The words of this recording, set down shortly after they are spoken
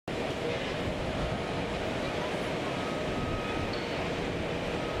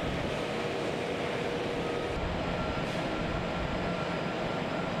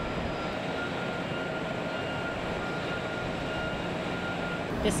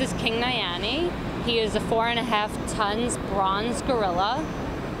This is King Nyani. He is a 4.5 tons bronze gorilla.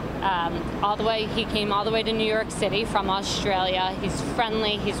 He came all the way to New York City from Australia. He's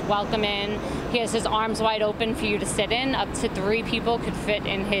friendly, he's welcoming. He has his arms wide open for you to sit in. Up to 3 people could fit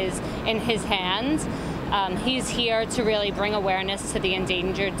in his hands. He's here to really bring awareness to the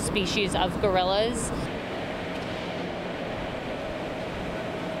endangered species of gorillas.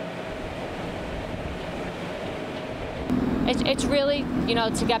 It's really,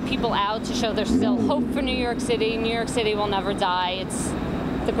 to get people out, to show there's still hope for New York City. New York City will never die. It's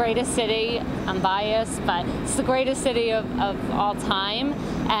the greatest city. I'm biased, but it's the greatest city of all time.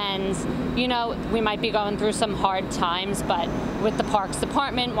 And, we might be going through some hard times, but with the Parks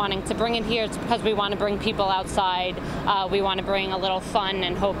Department wanting to bring it here, it's because we want to bring people outside. We want to bring a little fun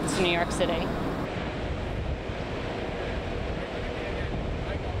and hope to New York City.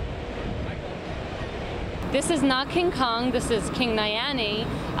 This is not King Kong, this is King Nyani,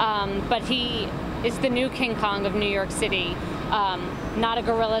 but he is the new King Kong of New York City. Not a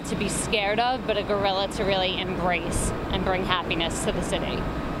gorilla to be scared of, but a gorilla to really embrace and bring happiness to the city.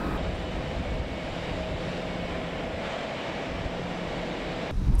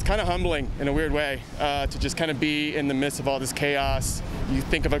 It's kind of humbling in a weird way to just kind of be in the midst of all this chaos. You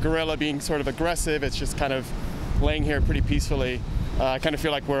think of a gorilla being sort of aggressive, it's just kind of laying here pretty peacefully. I kind of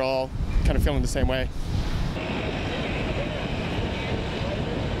feel like we're all kind of feeling the same way.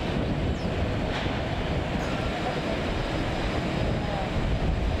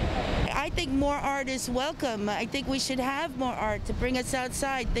 I think more art is welcome. I think we should have more art to bring us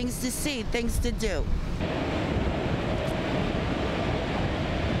outside, things to see, things to do.